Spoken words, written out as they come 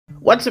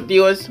What's up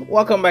viewers,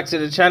 welcome back to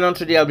the channel.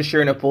 Today I'll be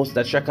sharing a post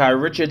that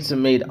Sha'Carri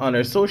Richardson made on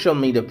her social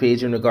media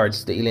page in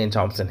regards to Elaine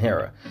Thompson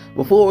Herah.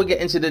 Before we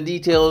get into the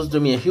details, do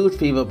me a huge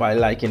favor by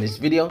liking this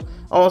video.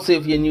 Also,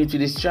 if you're new to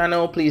this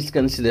channel, please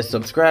consider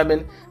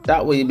subscribing.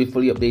 That way you'll be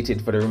fully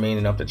updated for the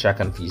remaining of the track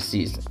and field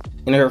season.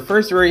 In her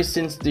first race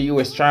since the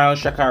US trial,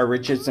 Sha'Carri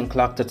Richardson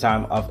clocked a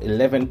time of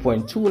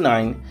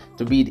 11.29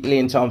 to beat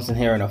Elaine Thompson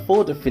Herah in a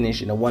photo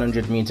finish in the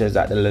 100 meters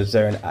at the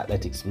Luzern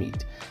athletics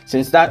meet.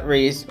 Since that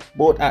race,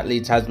 both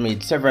athletes has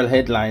made several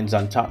headlines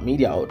on top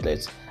media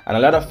outlets, and a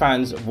lot of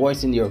fans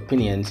voicing their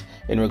opinions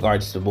in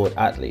regards to both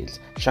athletes.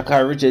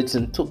 Sha'Carri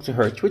Richardson took to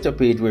her Twitter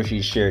page where she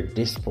shared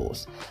this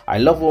post. "I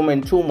love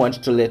women too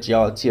much to let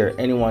y'all tear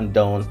anyone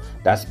down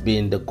that's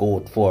been the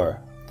GOAT for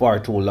far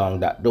too long,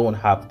 that don't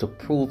have to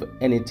prove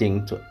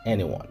anything to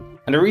anyone."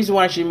 And the reason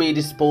why she made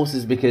this post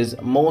is because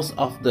most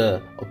of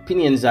the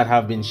opinions that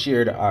have been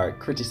shared are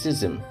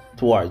criticism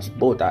towards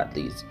both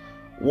athletes.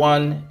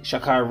 One,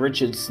 Sha'Carri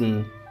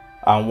Richardson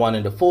won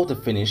in the photo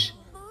finish.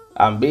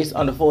 Based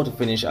on the photo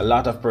finish, a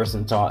lot of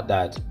persons thought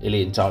that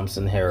Elaine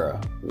Thompson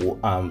Herah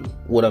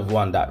would have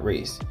won that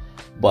race.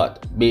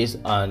 But based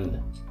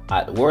on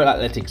World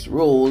Athletics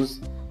rules,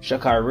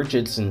 Sha'Carri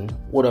Richardson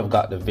would have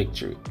got the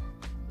victory.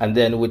 And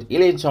then with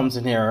Elaine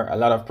Thompson Herah, a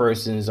lot of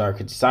persons are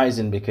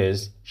criticizing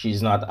because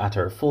she's not at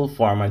her full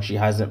form and she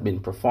hasn't been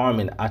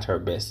performing at her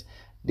best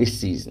this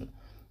season.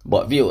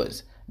 But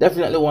viewers,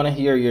 definitely want to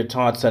hear your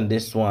thoughts on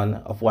this one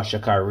of what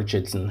Sha'Carri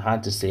Richardson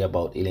had to say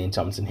about Elaine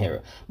Thompson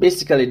Herah,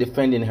 basically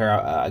defending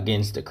her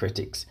against the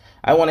critics.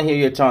 I want to hear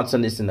your thoughts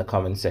on this in the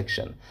comment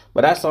section.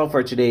 But that's all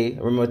for today.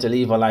 Remember to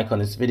leave a like on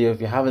this video.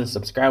 If you haven't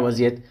subscribed as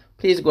yet,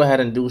 please go ahead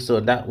and do so.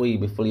 That way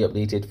you'll be fully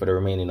updated for the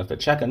remaining of the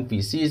track and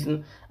field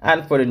season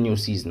and for the new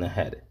season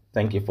ahead.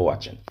 Thank you for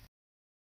watching.